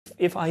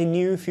if I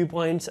knew a few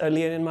points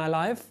earlier in my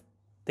life,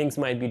 things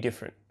might be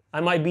different.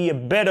 I might be a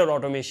better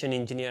automation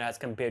engineer as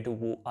compared to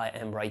who I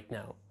am right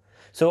now.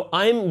 So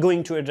I'm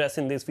going to address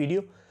in this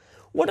video,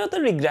 what are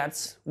the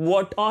regrets?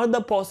 What are the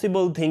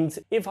possible things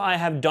if I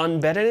have done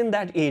better in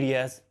that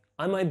areas,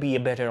 I might be a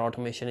better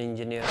automation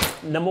engineer.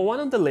 Number one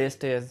on the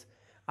list is,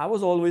 I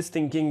was always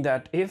thinking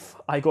that if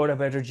I got a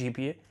better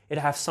GPA, it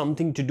has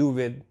something to do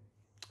with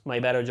my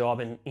better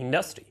job in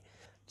industry.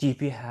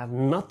 GPA have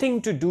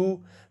nothing to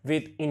do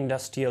with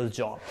industrial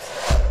jobs.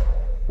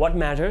 What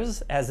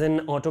matters as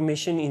an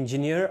automation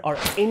engineer or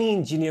any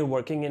engineer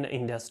working in an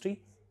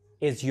industry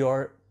is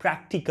your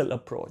practical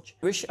approach.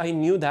 Wish I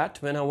knew that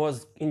when I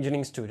was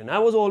engineering student. I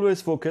was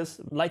always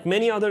focused, like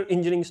many other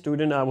engineering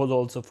student, I was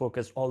also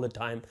focused all the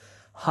time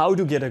how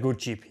to get a good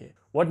GPA.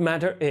 What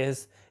matter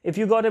is if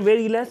you got a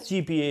very less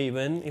GPA,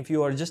 even if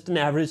you are just an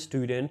average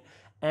student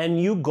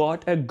and you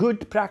got a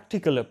good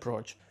practical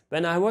approach.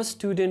 When I was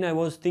student, I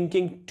was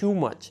thinking too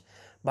much,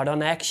 but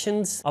on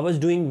actions, I was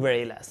doing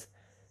very less.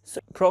 So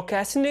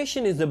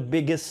procrastination is the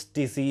biggest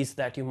disease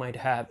that you might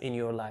have in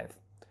your life.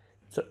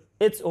 So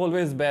it's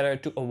always better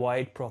to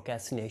avoid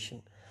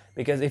procrastination,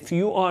 because if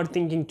you are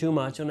thinking too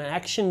much on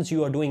actions,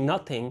 you are doing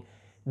nothing,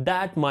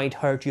 that might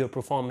hurt your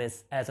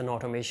performance as an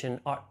automation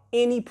or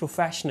any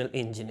professional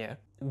engineer.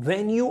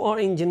 When you are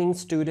engineering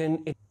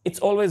student, it's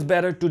always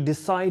better to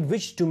decide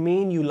which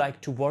domain you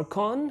like to work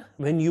on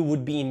when you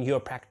would be in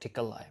your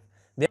practical life.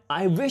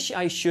 I wish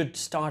I should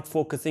start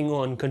focusing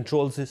on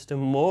control system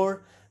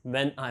more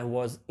when I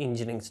was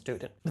engineering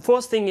student. The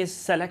first thing is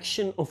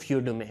selection of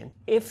your domain.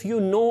 If you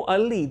know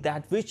early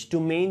that which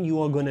domain you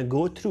are going to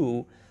go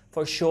through,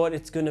 for sure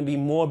it's going to be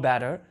more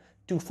better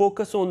to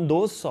focus on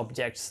those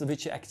subjects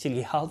which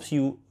actually helps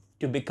you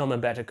to become a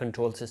better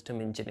control system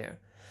engineer.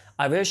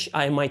 I wish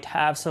I might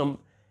have some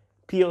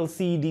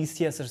PLC,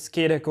 DCS or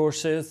SCADA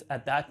courses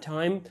at that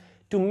time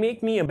to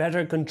make me a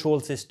better control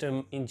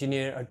system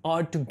engineer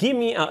or to give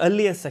me an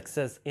earlier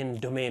success in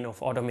domain of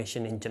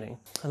automation engineering.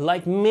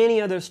 Like many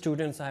other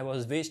students, I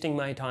was wasting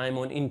my time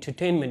on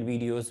entertainment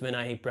videos when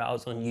I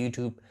browse on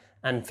YouTube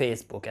and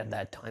Facebook at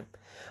that time.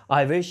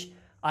 I wish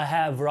I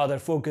have rather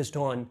focused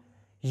on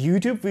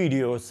YouTube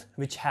videos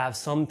which have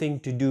something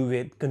to do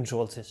with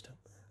control system.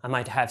 I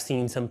might have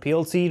seen some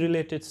PLC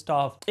related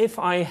stuff. If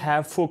I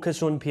have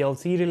focused on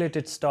PLC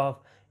related stuff,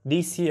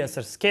 DCS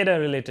or SCADA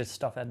related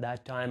stuff at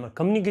that time, a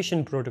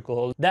communication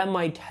protocol, that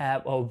might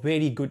have a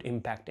very good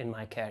impact in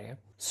my career.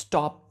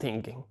 Stop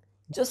thinking,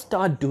 just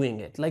start doing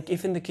it. Like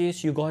if in the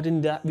case you got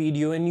in that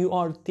video and you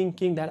are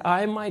thinking that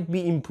I might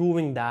be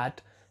improving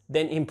that,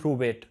 then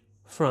improve it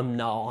from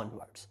now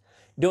onwards.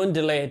 Don't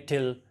delay it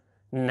till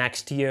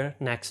next year,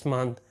 next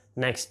month,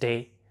 next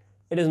day.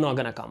 It is not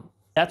gonna come.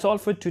 That's all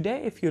for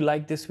today. If you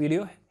like this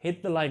video,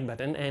 hit the like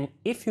button, and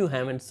if you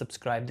haven't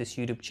subscribed this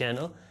YouTube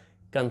channel,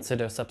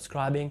 consider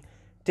subscribing.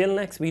 Till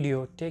next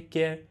video, take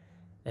care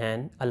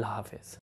and Allah Hafiz.